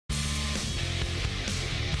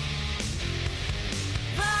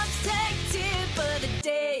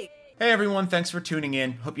Hey everyone, thanks for tuning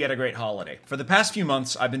in. Hope you had a great holiday. For the past few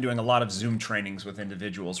months, I've been doing a lot of Zoom trainings with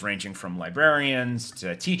individuals ranging from librarians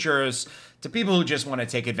to teachers to people who just want to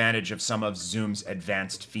take advantage of some of Zoom's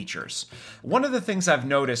advanced features. One of the things I've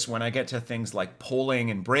noticed when I get to things like polling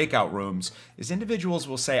and breakout rooms is individuals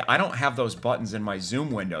will say, I don't have those buttons in my Zoom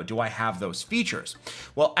window. Do I have those features?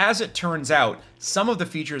 Well, as it turns out, some of the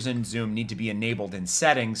features in Zoom need to be enabled in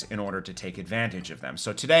settings in order to take advantage of them.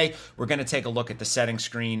 So today, we're going to take a look at the settings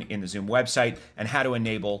screen in the Zoom website and how to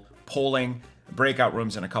enable polling, breakout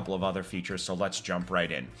rooms, and a couple of other features. So let's jump right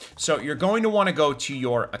in. So you're going to want to go to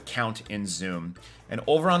your account in Zoom, and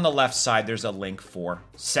over on the left side, there's a link for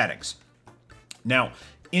settings. Now,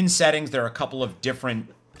 in settings, there are a couple of different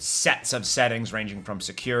sets of settings ranging from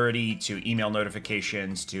security to email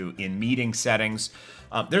notifications to in-meeting settings.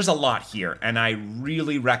 There's a lot here, and I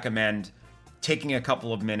really recommend taking a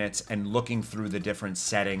couple of minutes and looking through the different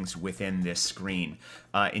settings within this screen.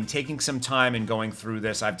 In taking some time and going through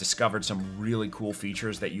this, I've discovered some really cool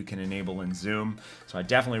features that you can enable in Zoom. So I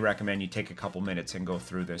definitely recommend you take a couple minutes and go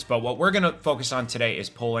through this. But what we're gonna focus on today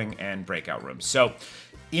is polling and breakout rooms. So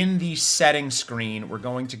in the settings screen, we're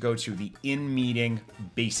going to go to the in-meeting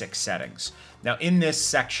basic settings. Now in this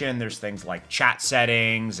section, there's things like chat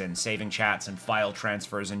settings and saving chats and file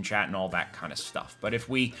transfers in chat and all that kind of stuff. But if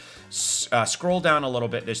we scroll down a little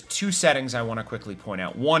bit, there's two settings I want to quickly point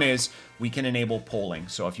out. One is we can enable polling.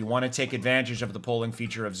 So if you want to take advantage of the polling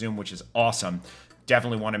feature of Zoom, which is awesome,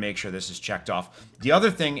 definitely want to make sure this is checked off. The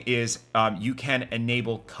other thing is you can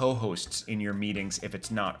enable co-hosts in your meetings if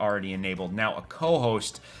it's not already enabled. Now, a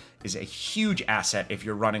co-host is a huge asset if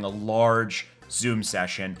you're running a large Zoom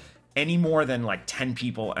session. Any more than like 10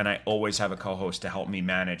 people, and I always have a co-host to help me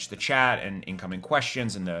manage the chat and incoming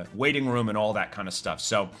questions and the waiting room and all that kind of stuff.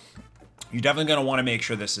 So you're definitely going to want to make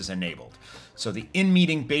sure this is enabled. So the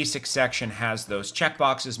in-meeting basic section has those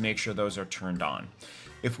checkboxes. Make sure those are turned on.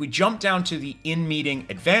 If we jump down to the in-meeting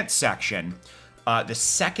advanced section, the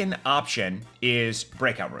second option is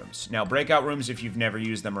breakout rooms. Now, breakout rooms, if you've never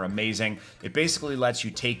used them, are amazing. It basically lets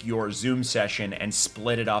you take your Zoom session and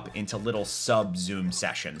split it up into little sub-Zoom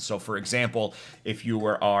sessions. So, for example, if you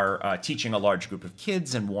are teaching a large group of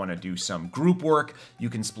kids and want to do some group work, you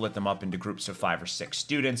can split them up into groups of 5 or 6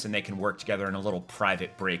 students, and they can work together in a little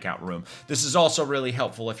private breakout room. This is also really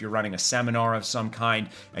helpful if you're running a seminar of some kind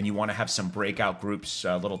and you want to have some breakout groups,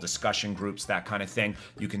 little discussion groups, that kind of thing.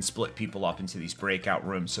 You can split people up into these breakout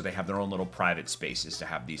rooms so they have their own little private spaces to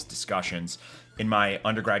have these discussions. In my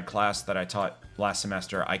undergrad class that I taught last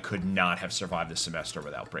semester, I could not have survived the semester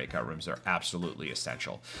without breakout rooms. They're absolutely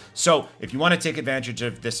essential. So if you want to take advantage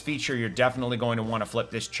of this feature, you're definitely going to want to flip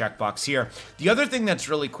this checkbox here. The other thing that's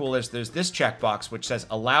really cool is there's this checkbox which says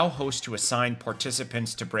allow hosts to assign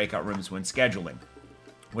participants to breakout rooms when scheduling.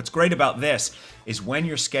 What's great about this is when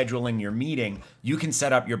you're scheduling your meeting, you can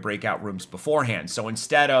set up your breakout rooms beforehand. So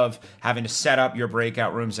instead of having to set up your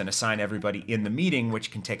breakout rooms and assign everybody in the meeting, which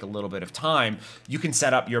can take a little bit of time, you can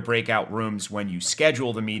set up your breakout rooms when you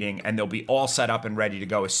schedule the meeting, and they'll be all set up and ready to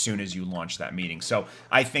go as soon as you launch that meeting. So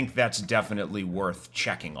I think that's definitely worth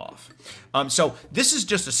checking off. So this is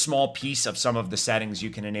just a small piece of some of the settings you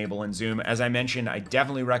can enable in Zoom. As I mentioned, I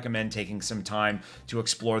definitely recommend taking some time to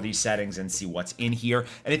explore these settings and see what's in here.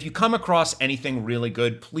 And if you come across anything really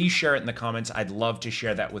good, please share it in the comments. I'd love to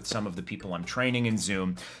share that with some of the people I'm training in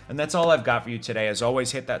Zoom. And that's all I've got for you today. As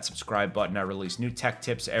always, hit that subscribe button. I release new tech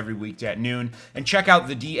tips every weekday at noon. And check out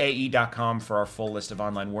thedae.com for our full list of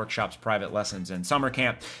online workshops, private lessons, and summer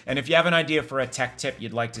camp. And if you have an idea for a tech tip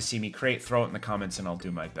you'd like to see me create, throw it in the comments and I'll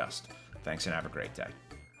do my best. Thanks and have a great day.